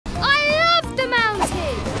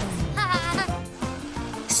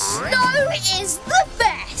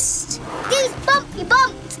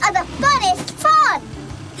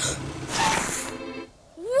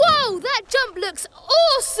looks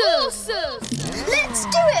awesome! Let's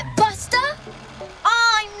do it, Buster!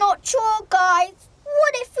 I'm not sure, guys.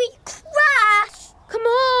 What if we crash? Come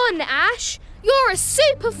on, Ash. You're a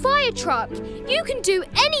super fire truck. You can do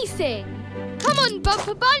anything. Come on,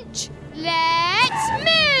 Bumper Bunch. Let's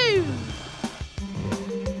move!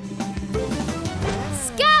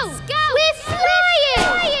 Scout, we're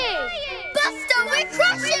flying! Buster, we're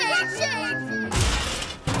crashing!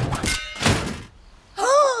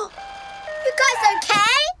 Oh, you guys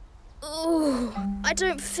okay? Oh, I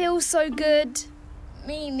don't feel so good.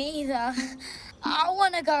 Me neither. I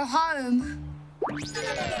want to go home.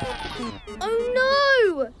 Oh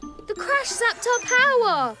no! The crash zapped our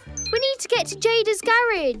power. We need to get to Jada's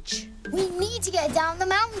garage. We need to get down the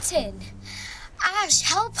mountain. Ash,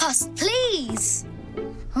 help us, please.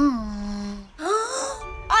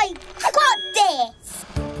 I got this.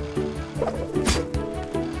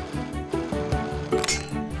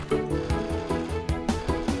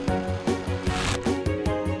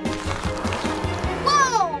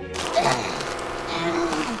 Whoa!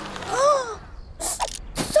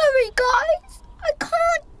 Sorry, guys. I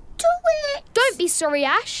can't do it. Don't be sorry,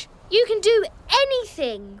 Ash. You can do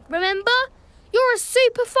anything, remember? You're a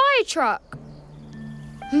super fire truck.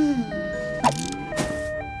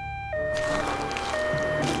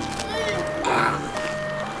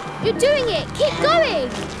 You're doing it. Keep going.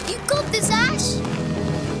 You got this, Ash.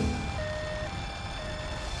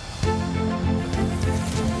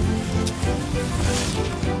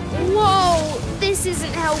 Whoa, this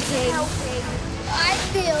isn't helping. I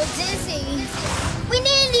feel dizzy. We're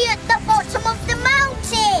nearly at the bottom of the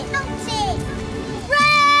mountain.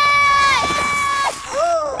 Run!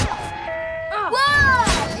 Whoa!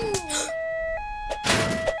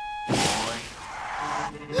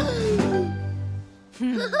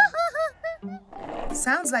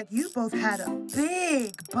 Sounds like you both had a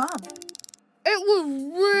big bump. It was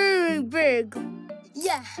really big.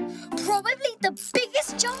 Yeah, probably the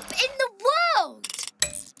biggest jump in the world.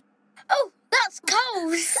 Oh, that's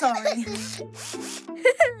cold. Sorry.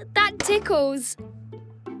 That tickles.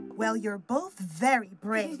 Well, you're both very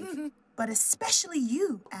brave, but especially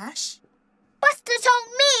you, Ash. Buster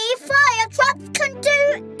told me fire trucks can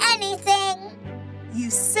do anything. You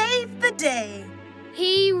saved the day.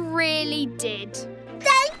 He really did.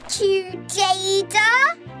 Thank you,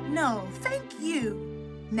 Jada. No, thank you.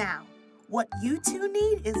 Now, what you two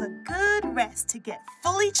need is a good rest to get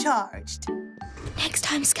fully charged. Next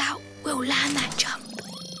time, Scout, we'll land that jump.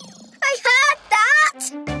 I heard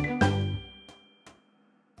that.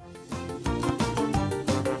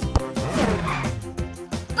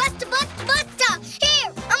 Buster! Here,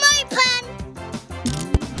 a my plan.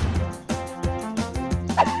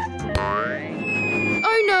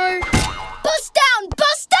 Oh no! Bust down!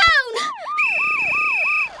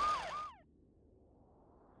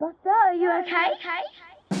 Buster, are you okay?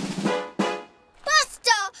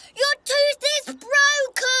 Buster, your tooth is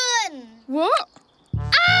broken! What?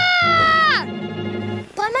 Ah!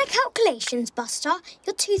 By my calculations, Buster,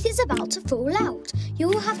 your tooth is about to fall out. You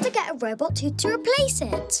will have to get a robot tooth to replace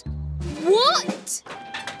it. What?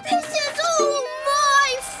 This is all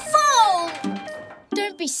my fault!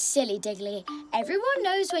 Don't be silly, Diggly. Everyone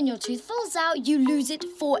knows when your tooth falls out, you lose it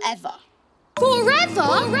forever.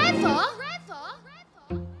 Forever?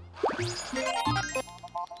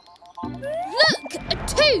 Look, a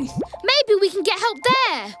tooth. Maybe we can get help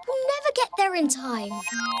there. We'll never get there in time.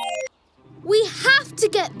 We have to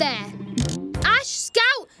get there. Ash,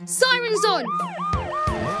 Scout, sirens on.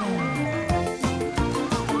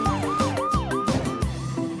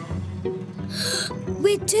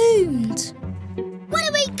 We're doomed. What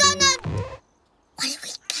are we gonna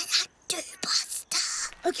do, Buster?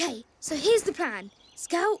 Okay, so here's the plan.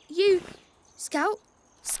 Scout, you... Scout?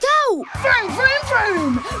 Vroom, vroom,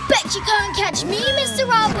 vroom! Bet you can't catch me, Mr.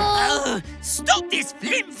 Rubble! Stop this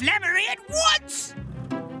flim-flammery at once!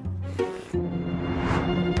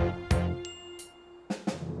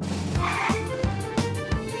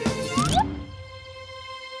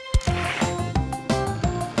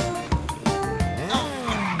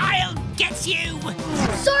 I'll get you!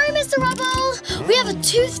 Sorry, Mr. Rubble. We have a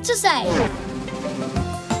tooth to save.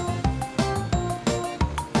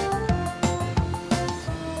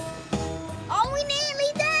 Are we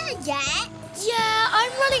nearly there yet? Yeah,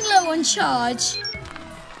 I'm running low on charge.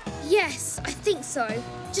 Yes, I think so.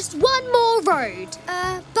 Just one more road.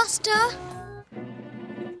 Buster?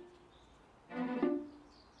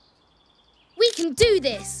 We can do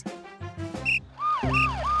this.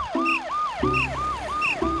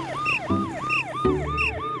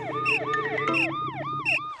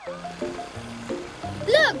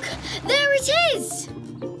 Look, there it is!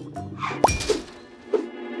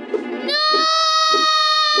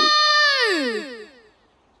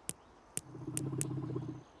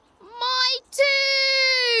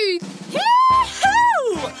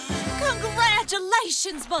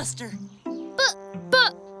 faster.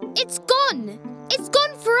 But it's gone. It's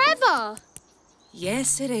gone forever.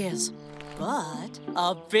 Yes, it is. But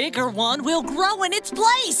a bigger one will grow in its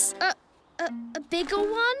place. A bigger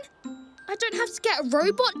one? I don't have to get a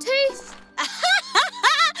robot tooth?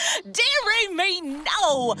 Dearie me,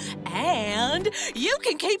 no! And you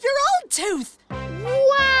can keep your own tooth.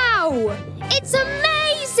 Wow! It's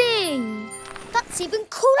amazing! That's even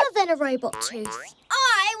cooler than a robot tooth.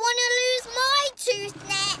 I want to lose my tooth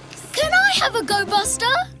next. Can I have a go, Buster?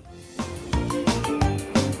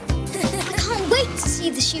 I can't wait to see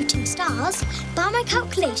the shooting stars. By my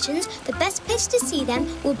calculations, the best place to see them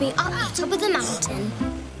will be up the top of the mountain.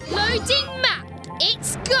 Loading map.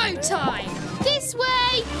 It's go time. This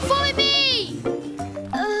way. Follow me.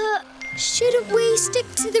 Shouldn't we stick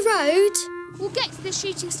to the road? We'll get to the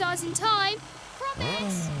shooting stars in time.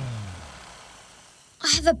 Promise. I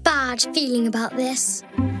have a bad feeling about this.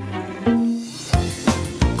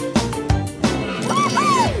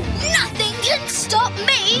 Nothing can stop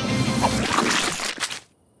me!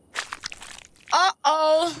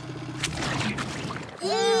 Uh-oh.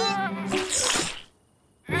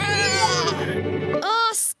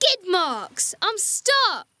 Oh, skid marks. I'm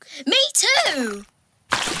stuck. Me too!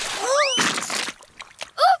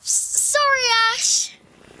 Oops, sorry, Ash.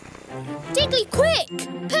 Diggly, quick!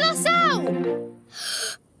 Pull us out!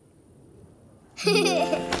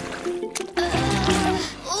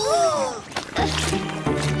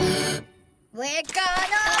 We're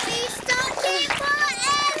gonna be stuck here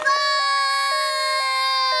forever!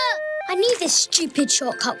 I knew this stupid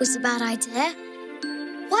shortcut was a bad idea.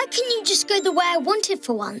 Why couldn't you just go the way I wanted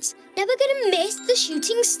for once? Never gonna miss the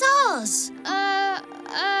shooting stars.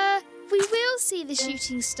 We will see the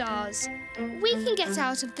shooting stars. We can get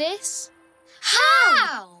out of this.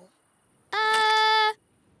 How?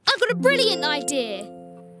 I've got a brilliant idea.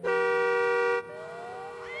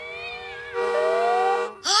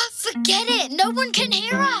 Forget it! No one can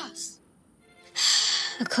hear us!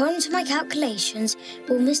 According to my calculations,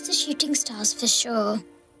 we'll miss the shooting stars for sure.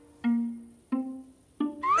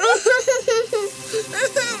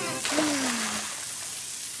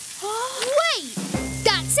 Wait!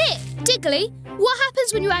 That's it! Diggly, what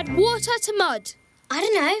happens when you add water to mud? I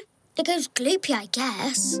don't know. It goes gloopy, I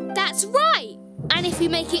guess. That's right! And if you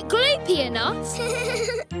make it gloopy enough...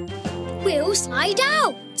 we'll slide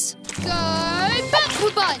out. Go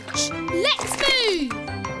Bumper Bunch! Let's move!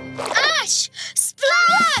 Ash!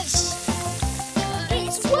 Splash!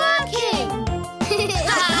 It's working!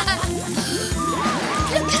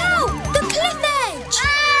 Look out! The cliff edge!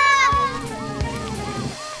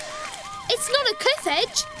 It's not a cliff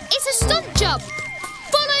edge, it's a stunt jump.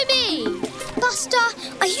 Follow me! Buster,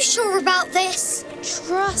 are you sure about this?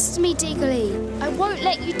 Trust me, Diggly. I won't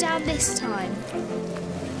let you down this time.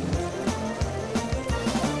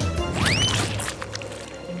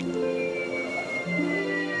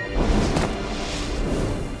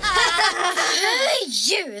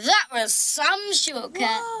 That was some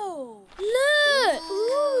shortcut. Whoa! Look!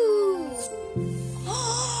 Ooh.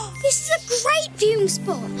 This is a great viewing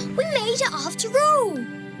spot. We made it after all.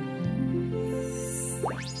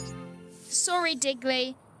 Sorry,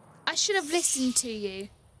 Diggly. I should have listened to you.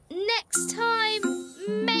 Next time,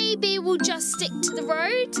 maybe we'll just stick to the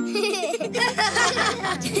road.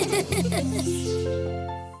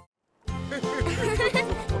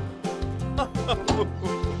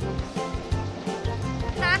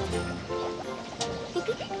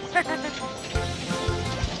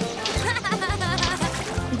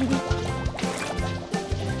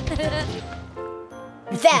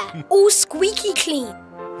 There, all squeaky clean.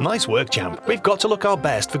 Nice work, champ. We've got to look our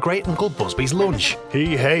best for Great Uncle Busby's lunch.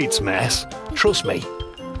 He hates mess. Trust me.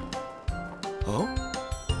 Oh?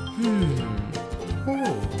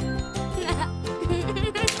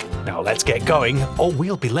 Now let's get going, or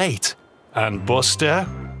we'll be late. And Buster?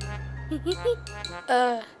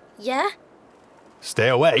 Yeah? Stay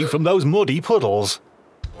away from those muddy puddles.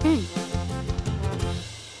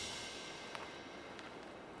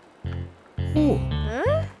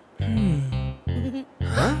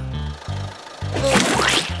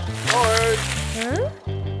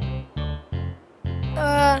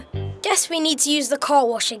 Guess we need to use the car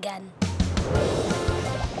wash again.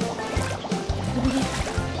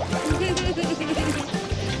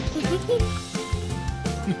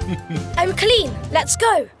 I'm clean. Let's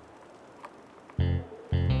go.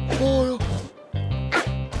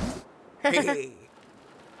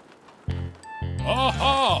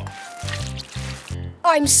 Aha!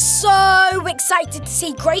 I'm so excited to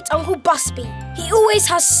see Great Uncle Busby. He always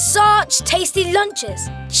has such tasty lunches.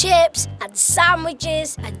 Chips and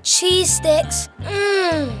sandwiches and cheese sticks.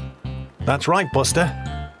 That's right, Buster.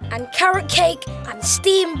 and carrot cake and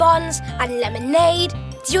steamed buns and lemonade.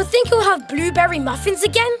 Do you think you'll have blueberry muffins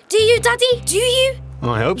again? Do you, Daddy? Do you?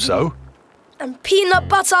 I hope so. And peanut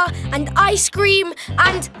butter and ice cream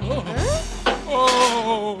and...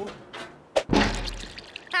 Oh.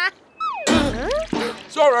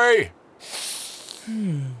 Sorry.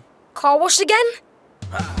 Car wash again?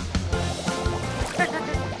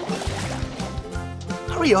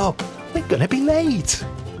 Hurry up. We're gonna be late.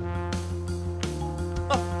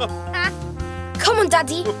 Come on,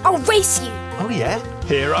 Daddy. I'll race you. Oh, yeah?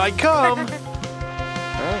 Here I come.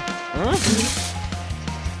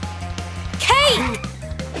 Kate!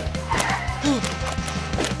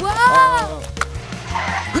 Whoa!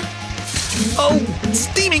 Oh,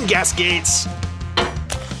 steaming gaskets.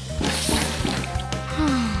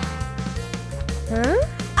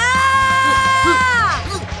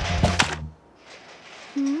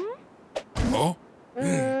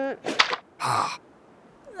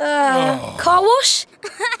 Car wash?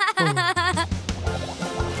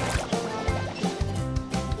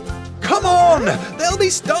 Come on! They'll be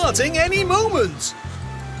starting any moment.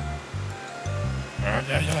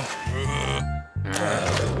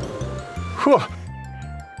 Whew.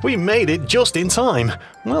 We made it just in time.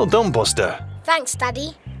 Well done, Buster. Thanks,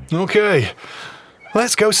 Daddy. Okay,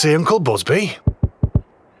 let's go see Uncle Busby.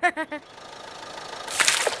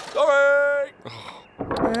 Sorry.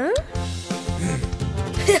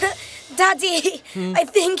 Daddy, I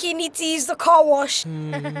think you need to use the car wash.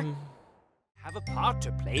 Have a part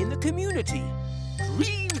to play in the community.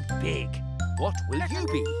 Dream big. What will you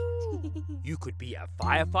be? You could be a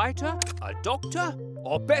firefighter, a doctor,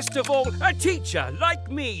 or best of all, a teacher like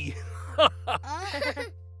me.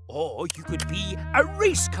 Or you could be a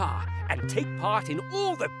race car and take part in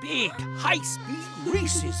all the big, high-speed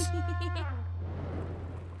races.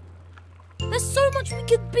 There's so much we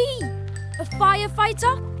could be. A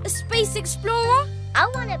firefighter, a space explorer. I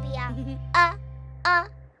want to be a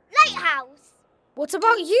lighthouse. What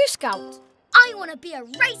about you, Scout? I want to be a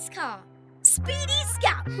race car. Speedy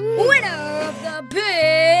Scout, winner of the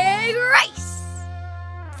big race.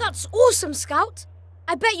 That's awesome, Scout.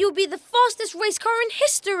 I bet you'll be the fastest race car in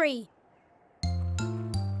history.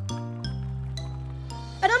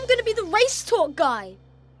 And I'm going to be the race talk guy.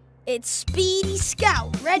 It's Speedy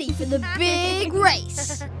Scout, ready for the big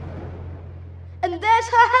race. And there's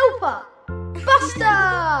her helper, Buster.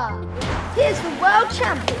 Here's the world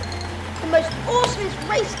champion, the most awesomest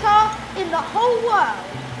race car in the whole world.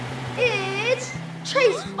 It's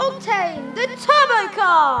Chase Octane, the turbo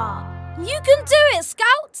car. You can do it,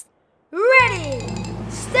 Scout. Ready,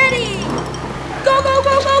 steady, go, go,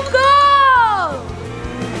 go, go, go!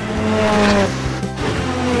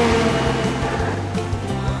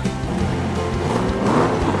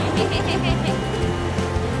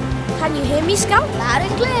 Can you hear me, Scout? Loud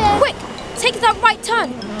and clear. Quick, take that right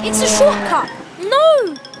turn. It's a shortcut.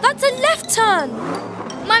 No, that's a left turn.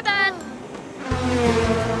 My bad.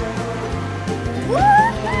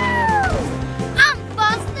 Woohoo! I'm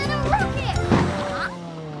faster than a rocket. Huh?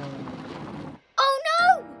 Oh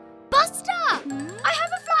no! Buster! I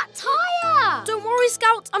have a flat tire! Don't worry,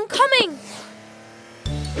 Scout. I'm coming.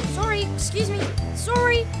 Sorry, excuse me.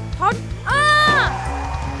 Sorry. Pardon.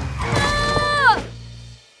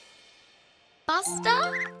 Buster?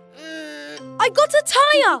 I got a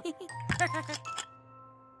tire.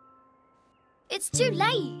 It's too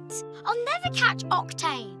late. I'll never catch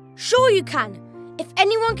Octane. Sure you can. If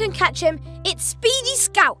anyone can catch him, it's Speedy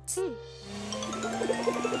Scout.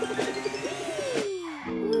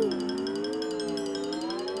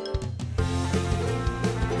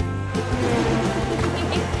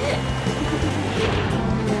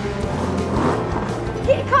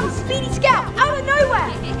 Here comes Speedy Scout out of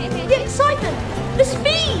nowhere. The excitement, the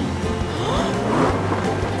speed.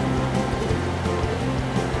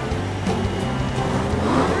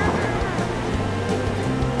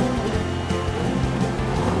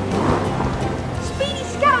 Speedy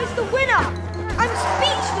Scout is the winner. I'm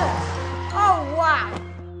speechless. Oh wow,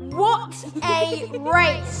 what a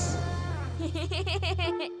race. I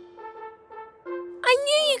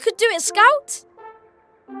knew you could do it, Scout.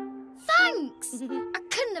 Thanks. I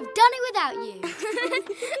couldn't have done it without you.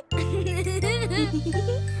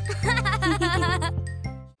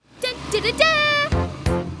 Da-da-da-da!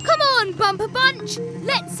 Come on, Bumper Bunch.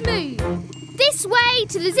 Let's move. This way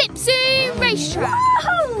to the Zip Zoom racetrack.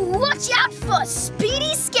 Whoa! Watch out for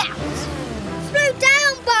Speedy Scout. Slow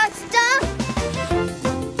down, Buster.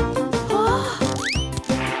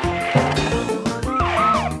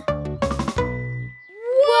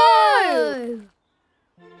 Whoa!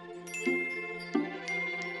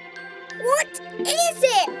 What is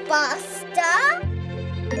it, Buster?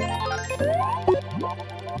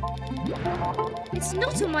 It's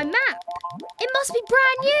not on my map. It must be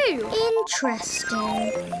brand new.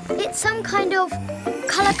 Interesting. It's some kind of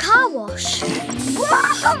colour car wash.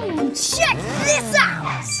 Whoa! Check this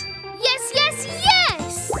out! Yes, yes,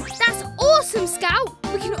 yes! That's awesome, Scout.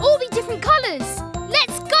 We can all be different colours.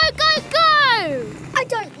 Let's go, go, go! I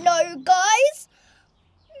don't know, guys.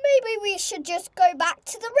 Maybe we should just go back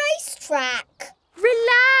to the racetrack.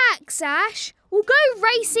 Relax, Ash. We'll go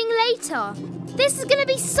racing later. This is going to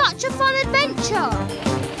be such a fun adventure.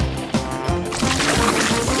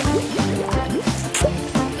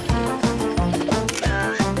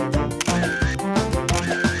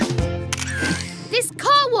 This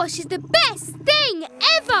car wash is the best thing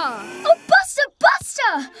ever! Oh,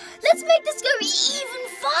 Buster! Let's make this go even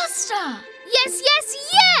faster! Yes, yes,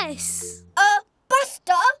 yes!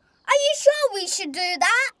 Buster, are you sure we should do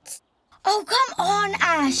that? Oh, come on,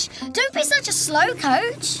 Ash. Don't be such a slow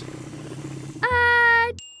coach.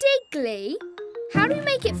 Diggly, how do we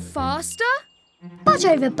make it faster? Budge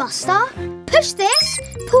over, Buster. Push this,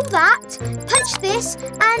 pull that, punch this,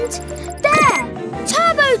 and there!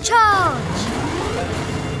 Turbocharge!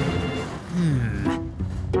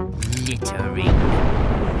 Littering.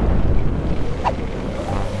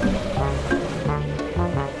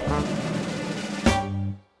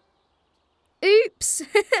 Oops.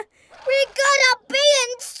 We're gonna be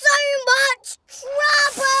in so much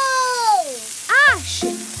trouble! Ash,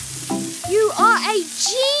 you are a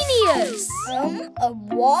genius. A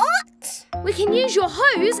what? We can use your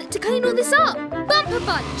hose to clean all this up. Bumper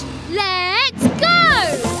bunch, let's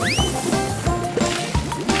go!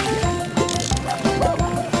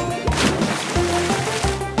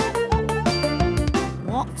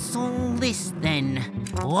 What's all this then?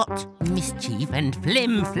 What mischief and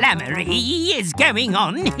flim-flammery is going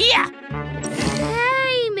on here?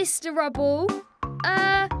 Hey, Mr. Rubble.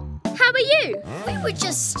 How are you? We were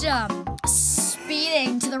just,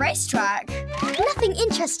 speeding to the racetrack. Nothing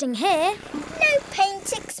interesting here. No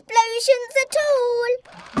paint explosions at all.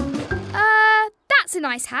 That's a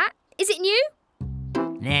nice hat. Is it new?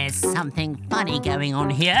 There's something funny going on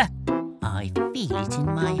here. I feel it in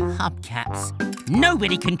my hubcaps.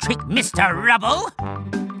 Nobody can trick Mr. Rubble.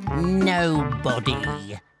 Nobody.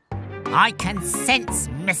 I can sense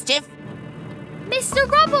mischief. Mr.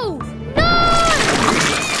 Rubble, no!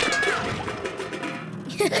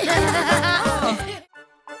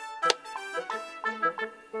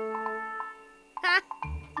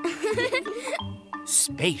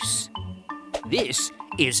 Space. This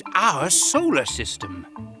is our solar system.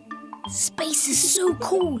 Space is so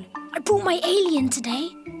cool. I brought my alien today.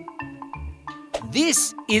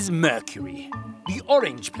 This is Mercury, the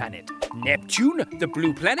orange planet, Neptune, the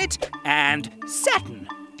blue planet, and Saturn,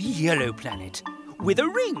 the yellow planet, with a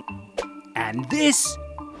ring. And this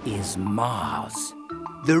is Mars,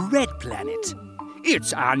 the red planet.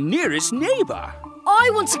 It's our nearest neighbour.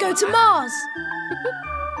 I want to go to Mars.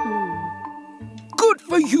 Good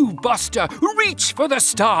for you, Buster. Reach for the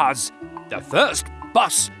stars. The first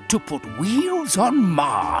bus to put wheels on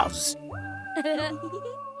Mars.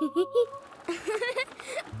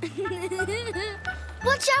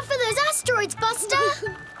 Watch out for those asteroids, Buster!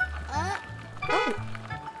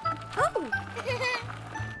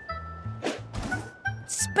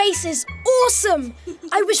 Space is awesome.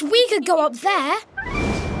 I wish we could go up there.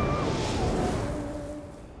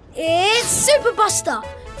 It's Super Buster,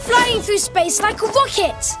 flying through space like a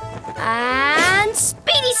rocket. And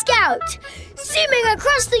Speedy Scout, zooming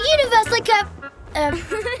across the universe like a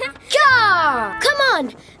car! Come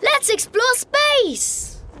on, let's explore space!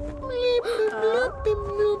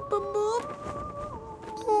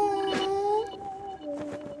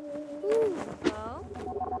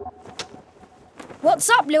 What's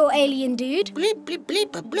up, little alien dude? Bleep, bleep,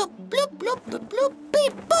 bleep, a bloop, bloop, bloop, a bloop,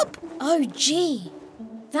 beep, boop. Oh, gee.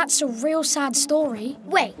 That's a real sad story.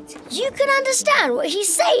 Wait, you can understand what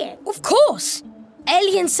he's saying? Of course.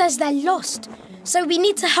 Alien says they're lost, so we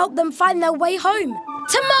need to help them find their way home.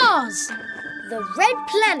 To Mars! The red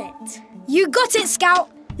planet. You got it, Scout.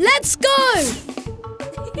 Let's go!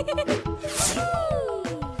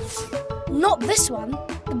 Not this one.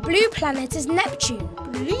 The blue planet is Neptune.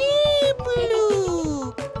 Blue.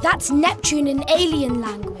 That's Neptune in alien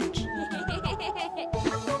language.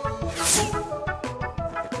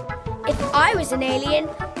 If I was an alien,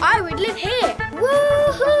 I would live here.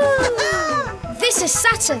 Woohoo! This is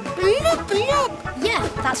Saturn. Bloop, bloop. Yeah,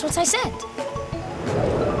 that's what I said.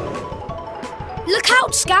 Look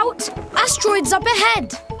out, Scout! Asteroids up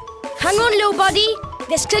ahead! Hang on, little buddy.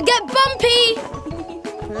 This could get bumpy!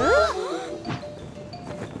 Huh?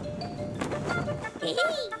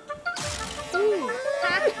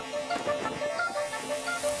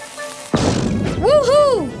 Woohoo!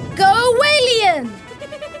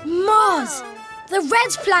 The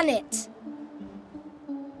red planet.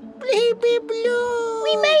 Bleep, bleep, blue.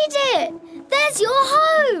 We made it! There's your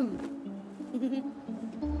home!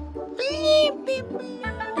 Bleep, bleep, blue.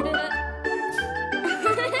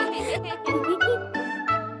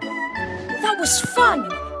 That was fun.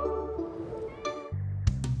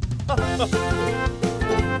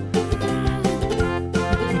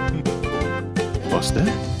 Buster,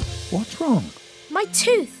 what's wrong? My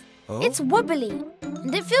tooth. It's wobbly.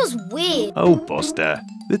 And it feels weird. Oh, Buster,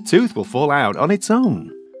 the tooth will fall out on its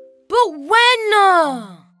own. But when?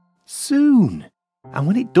 Soon. And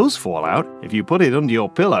when it does fall out, if you put it under your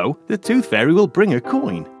pillow, the tooth fairy will bring a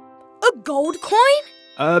coin. A gold coin?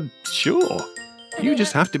 Sure. You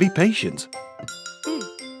just have to be patient.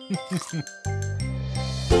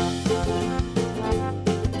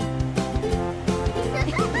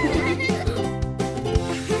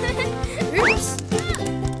 Oops.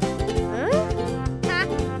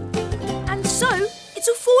 And so,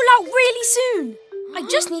 it'll fall out really soon. I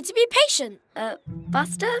just need to be patient.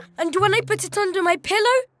 Buster? And when I put it under my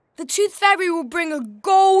pillow, the tooth fairy will bring a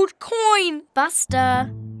gold coin. Buster?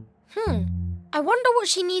 I wonder what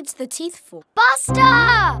she needs the teeth for.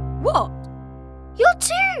 Buster! What? Your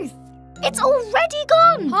tooth! It's already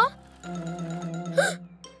gone! Huh?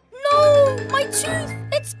 No, my tooth!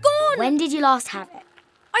 It's gone! When did you last have it?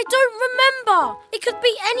 I don't remember. It could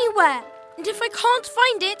be anywhere. And if I can't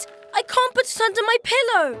find it, I can't put it under my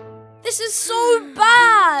pillow. This is so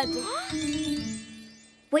bad.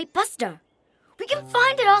 Wait, Buster. We can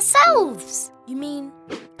find it ourselves. You mean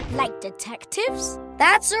like detectives?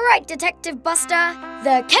 That's right, Detective Buster.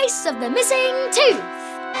 The case of the missing tooth.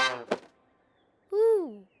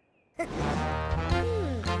 Ooh.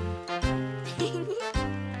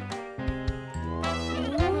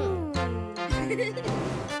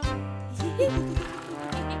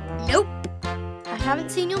 Nope. I haven't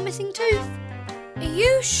seen your missing tooth. Are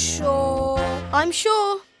you sure? I'm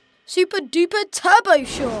sure. Super duper turbo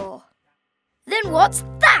sure. Then what's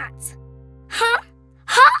that? Huh?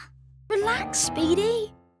 Huh? Relax,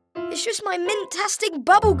 Speedy. It's just my mint-tastic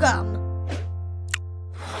bubble gum.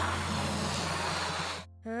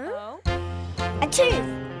 A tooth.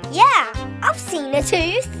 Yeah, I've seen a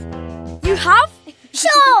tooth. You have?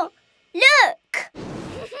 Sure. Look.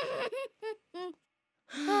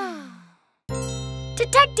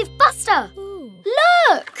 Detective Buster!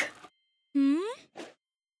 Look!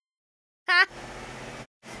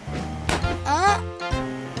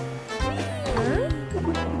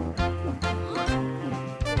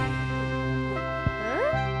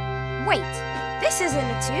 Wait, this isn't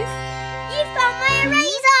a tooth. You found my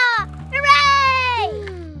eraser! Hooray!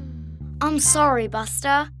 I'm sorry,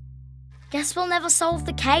 Buster. Guess we'll never solve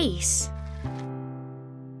the case.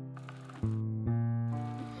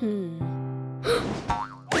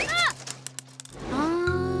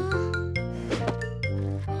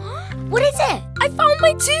 What is it? I found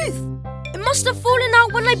my tooth. It must have fallen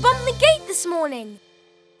out when I bumped the gate this morning.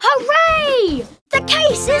 Hooray! The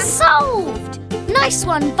case is solved! Nice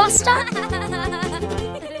one, Buster.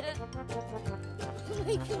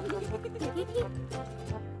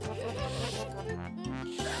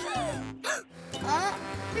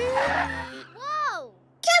 Whoa!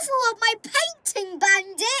 Careful of my painting,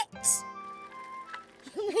 bandit!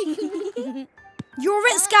 You're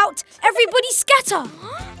it, Scout. Everybody scatter.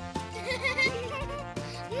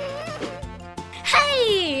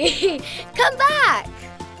 Hey! Come back!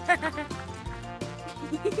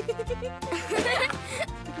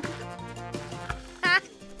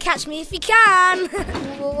 Catch me if you can.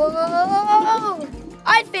 Whoa!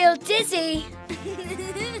 I feel dizzy.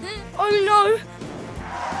 Oh, no.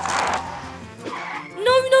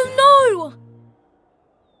 No.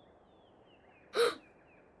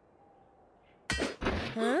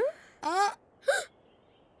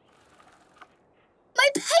 My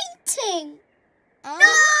painting!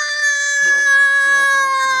 No!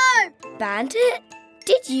 Bandit,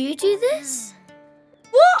 did you do this?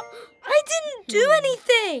 What? I didn't do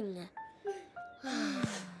anything.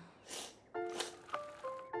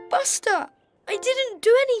 Buster, I didn't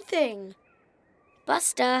do anything.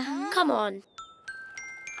 Buster, come on.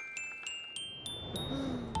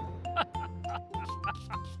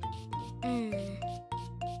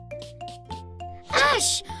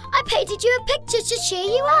 Ash, I painted you a picture to cheer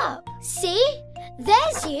you up. See?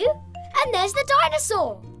 There's you, and there's the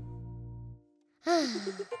dinosaur.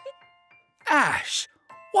 Ash,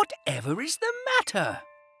 whatever is the matter?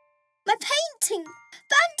 My painting!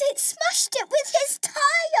 Bandit smashed it with his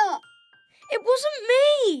tyre! It wasn't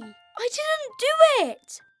me. I didn't do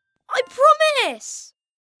it. I promise.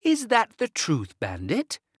 Is that the truth,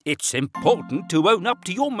 Bandit? It's important to own up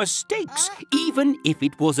to your mistakes, even if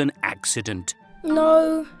it was an accident.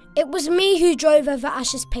 No, it was me who drove over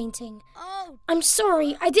Ash's painting. I'm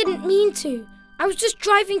sorry, I didn't mean to. I was just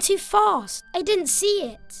driving too fast. I didn't see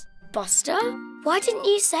it. Buster, why didn't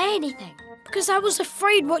you say anything? Because I was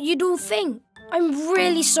afraid what you'd all think. I'm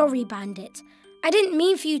really sorry, Bandit. I didn't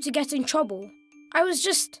mean for you to get in trouble. I was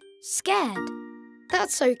just scared.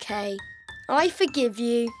 That's okay. I forgive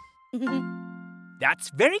you. That's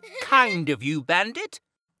very kind of you, Bandit.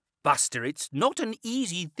 Buster, it's not an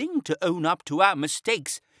easy thing to own up to our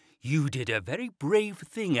mistakes. You did a very brave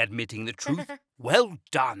thing admitting the truth. Well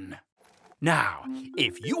done. Now,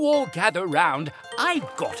 if you all gather round,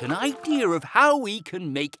 I've got an idea of how we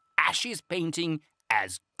can make Ash's painting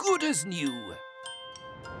as good as new.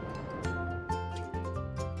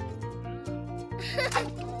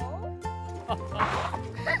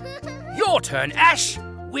 Your turn, Ash,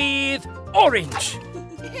 with orange.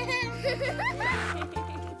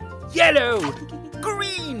 Yellow,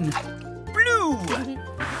 green, blue.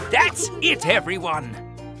 That's it, everyone.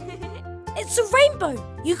 It's a rainbow.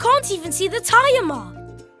 You can't even see the tyre mark.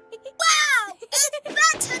 Wow! It's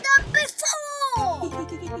better than before!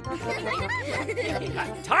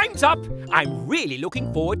 Time's up. I'm really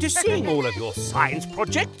looking forward to seeing all of your science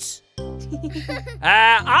projects.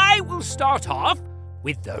 I will start off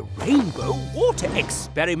with the rainbow water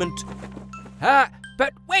experiment.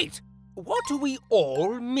 But wait, what are we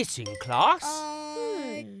all missing, class?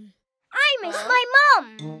 I miss my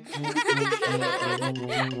mum.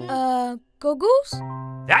 Goggles?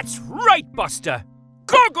 That's right, Buster.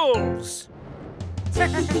 Goggles!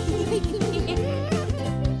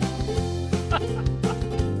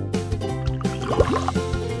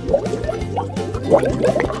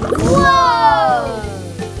 Whoa!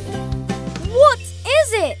 What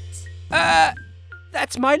is it?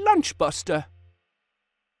 That's my lunch, Buster.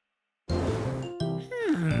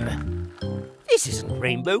 This isn't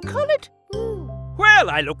rainbow-coloured. Well,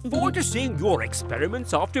 I look forward to seeing your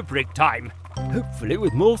experiments after break time. Hopefully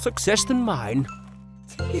with more success than mine.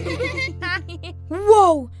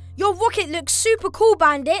 Whoa! Your rocket looks super cool,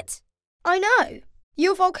 Bandit. I know.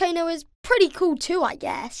 Your volcano is pretty cool too, I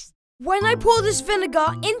guess. When I pour this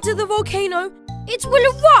vinegar into the volcano, it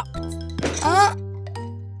will erupt.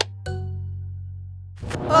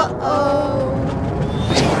 Uh-oh.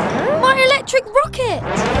 My electric rocket!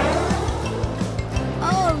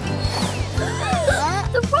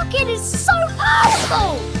 The rocket is so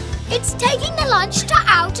powerful! It's taking the lunch to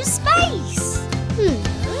outer space.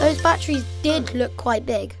 Those batteries did look quite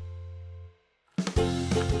big.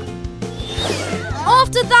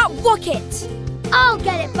 After that rocket! I'll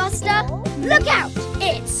get it, Buster. Look out!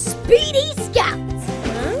 It's Speedy Scout.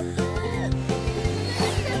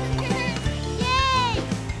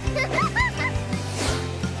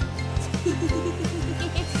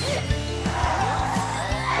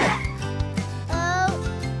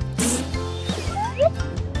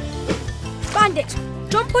 Bandit,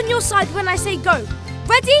 jump on your side when I say go.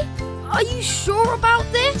 Ready? Are you sure about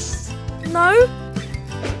this? No?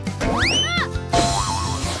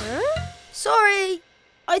 Sorry.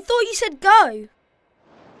 I thought you said go.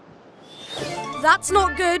 That's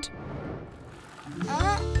not good.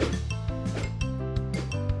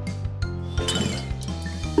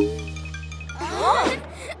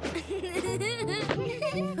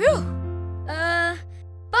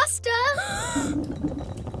 Buster!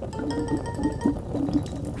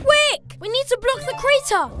 Quick! We need to block the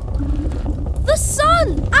crater! The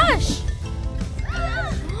sun! Ash!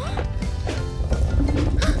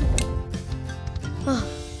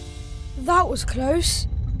 That was close.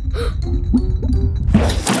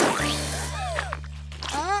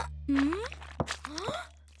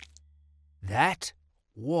 That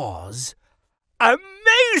was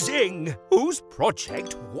amazing! Whose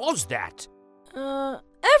project was that?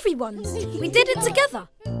 Everyone's. We did it together.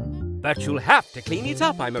 But you'll have to clean it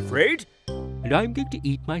up, I'm afraid. And I'm going to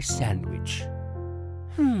eat my sandwich.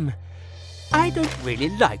 I don't really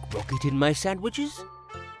like rocket in my sandwiches.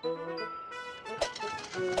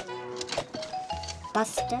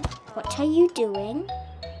 Buster, what are you doing?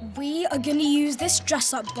 We are going to use this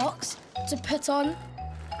dress-up box to put on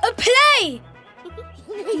a play!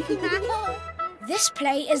 This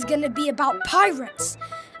play is going to be about pirates,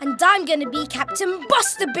 and I'm going to be Captain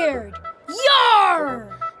Busterbeard.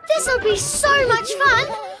 Yar! This'll be so much fun!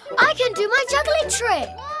 I can do my juggling trick!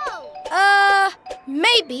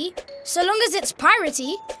 Maybe, so long as it's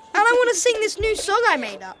piratey. And I want to sing this new song I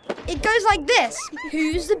made up. It goes like this.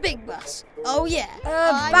 Who's the big boss? Oh, yeah.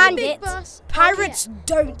 Bandit, pirates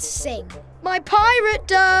don't sing. My pirate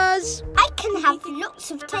does. I can have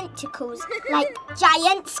lots of tentacles, like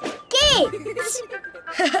giant skids.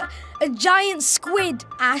 A giant squid,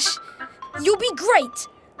 Ash. You'll be great.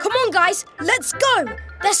 Come on, guys, let's go.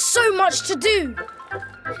 There's so much to do.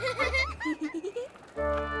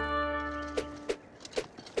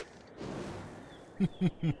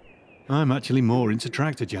 I'm actually more into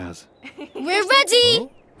tractor jazz. We're ready!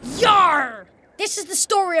 Yar! This is the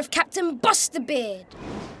story of Captain Busterbeard.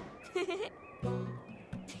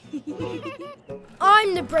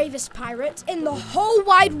 I'm the bravest pirate in the whole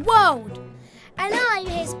wide world. And I'm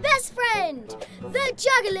his best friend, the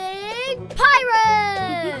juggling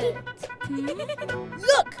pirate!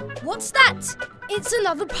 Look, what's that? It's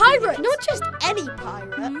another pirate. Not just any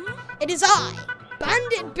pirate. It is I,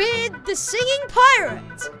 Bandit Beard, the singing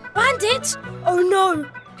pirate. Bandit? Oh no.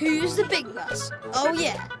 Who's the big bus? Oh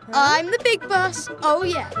yeah, I'm the big bus. Oh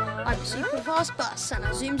yeah, I'm a super fast bus and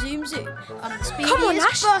I zoom, zoom, zoom. I'm the speediest Come on,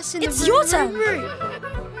 Ash. bus in It's the your room, turn. room.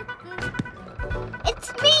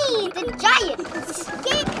 It's me, the giant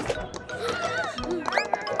skid.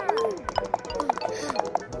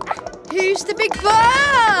 Who's the big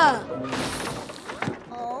bus?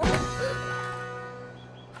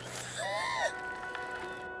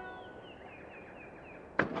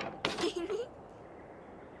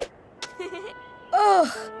 Ugh,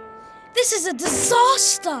 this is a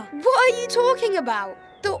disaster. What are you talking about?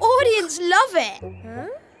 The audience love it.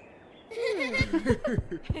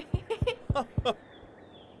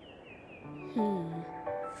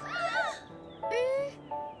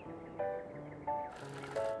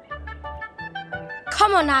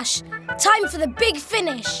 Come on, Ash. Time for the big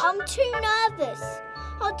finish. I'm too nervous.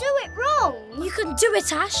 I'll do it wrong. You can do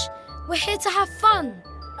it, Ash. We're here to have fun.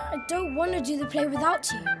 I don't want to do the play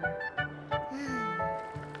without you.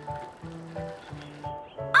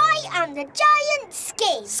 I am the giant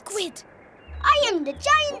skid. Squid. I am the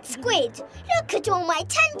giant squid. Look at all my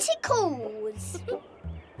tentacles.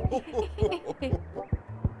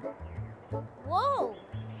 Whoa!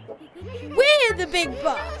 We're the big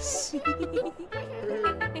bus.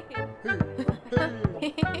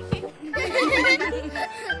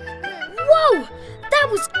 Whoa! That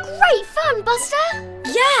was great fun, Buster!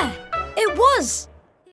 Yeah, it was.